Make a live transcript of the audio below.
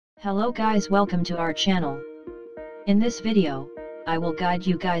Hello guys, welcome to our channel. In this video, I will guide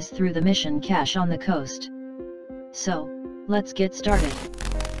you guys through the mission cache on the coast. So, let's get started.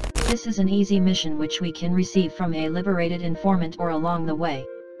 This is an easy mission which we can receive from a liberated informant or along the way.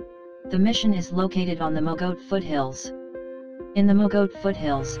 The mission is located on the Mogote foothills. In the Mogote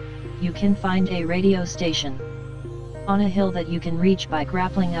foothills, you can find a radio station on a hill that you can reach by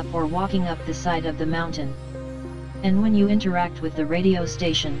grappling up or walking up the side of the mountain. And when you interact with the radio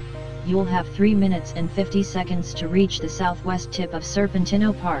station, you'll have 3 minutes and 50 seconds to reach the southwest tip of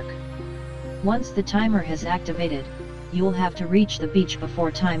Serpentino Park. Once the timer has activated, you'll have to reach the beach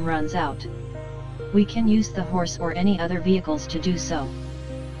before time runs out. We can use the horse or any other vehicles to do so.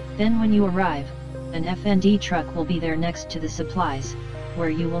 Then when you arrive, an FND truck will be there next to the supplies,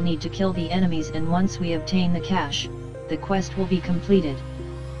 where you will need to kill the enemies, and once we obtain the cache, the quest will be completed.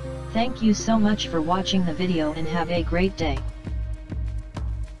 Thank you so much for watching the video and have a great day.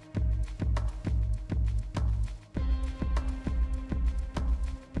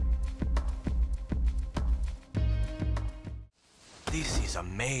 This is a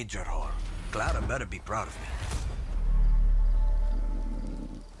major haul. Clara better be proud of me.